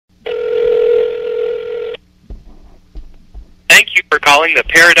calling the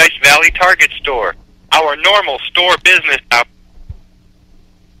Paradise Valley Target store. Our normal store business hours.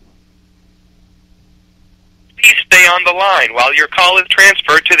 Please stay on the line while your call is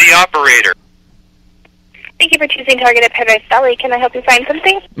transferred to the operator. Thank you for choosing Target at Paradise Valley. Can I help you find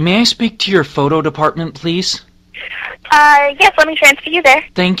something? May I speak to your photo department, please? Yes, let me transfer you there.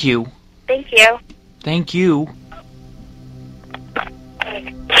 Thank you. Thank you. Thank you.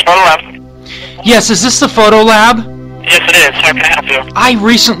 Photo lab. Yes, is this the photo lab? Yes, it is. How can I help you? I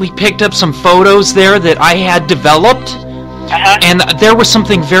recently picked up some photos there that I had developed, and there was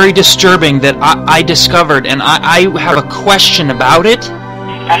something very disturbing that I discovered, and I have a question about it.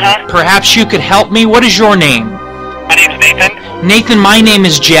 Perhaps you could help me. What is your name? My name's Nathan. Nathan, my name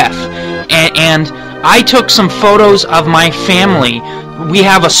is Jeff, and I took some photos of my family. We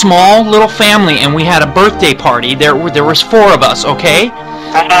have a small little family, and we had a birthday party. There was 4 of us, okay?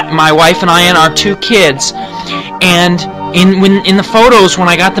 My wife and I and our 2 kids. And in the photos, when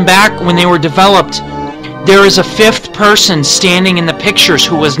I got them back, when they were developed, there is a 5th person standing in the pictures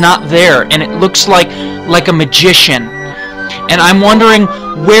who was not there, and it looks like a magician. And I'm wondering,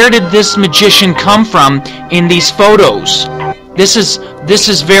 where did this magician come from in these photos? This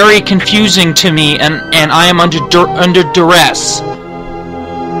is very confusing to me, and I am under duress.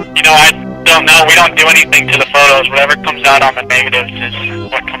 You know, I don't know. We don't do anything to the photos. Whatever comes out on the negatives is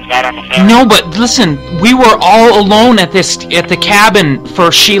what comes out on the photos. No, but listen, we were all alone at the cabin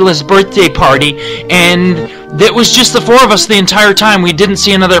for Sheila's birthday party, and it was just the 4 of us the entire time. We didn't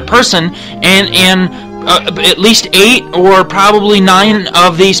see another person, and at least 8 or probably 9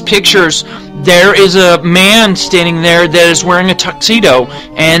 of these pictures, there is a man standing there that is wearing a tuxedo,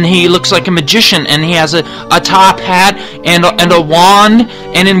 and he looks like a magician, and he has a top hat and a wand,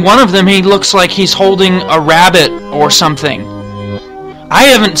 and in one of them he looks like he's holding a rabbit or something. I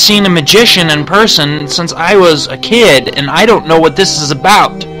haven't seen a magician in person since I was a kid, and I don't know what this is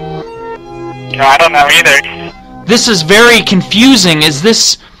about. No, I don't know either. This is very confusing. Is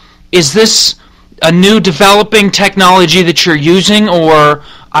this a new developing technology that you're using, or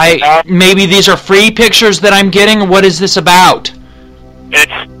maybe these are free pictures that I'm getting? What is this about?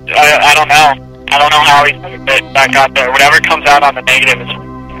 I don't know. I don't know how we put it back out there. Whatever comes out on the negative is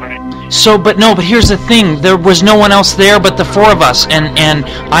right. So, but here's the thing. There was no one else there but the 4 of us, and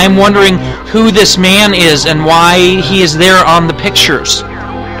I'm wondering who this man is and why he is there on the pictures.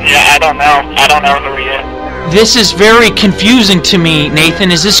 Yeah, I don't know. I don't know who he is. This is very confusing to me,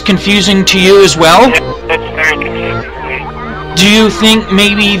 Nathan. Is this confusing to you as well? It's very confusing to me. Do you think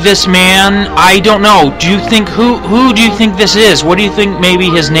maybe this man, I don't know, do you think, who do you think this is? What do you think maybe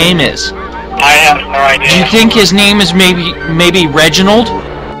his name is? I have no idea. Do you think his name is maybe Reginald?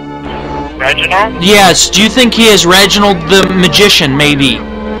 Reginald? Yes, do you think he is Reginald the magician, maybe?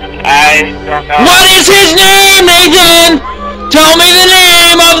 I don't know. What is his name, Nathan? Tell me the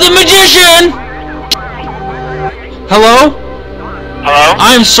name of the magician! Hello? Hello?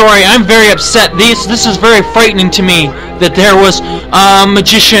 I'm sorry, I'm very upset. This is very frightening to me that there was a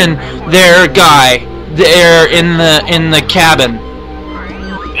magician there, guy, there in the cabin.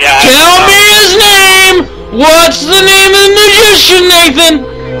 Yeah. Tell me his name! What's the name of the magician, Nathan?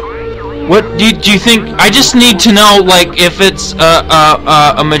 What do you think? I just need to know, like, if it's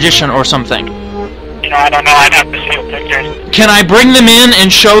a magician or something. You know, I don't know. I'd have to see the pictures. Can I bring them in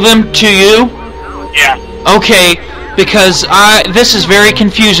and show them to you? Yeah. Okay, because this is very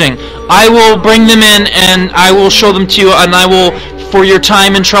confusing. I will bring them in and I will show them to you, and I will, for your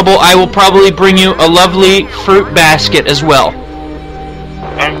time and trouble, I will probably bring you a lovely fruit basket as well.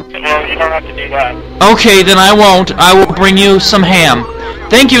 Well, you don't have to do that. Okay, then I won't. I will bring you some ham.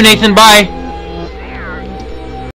 Thank you, Nathan. Bye.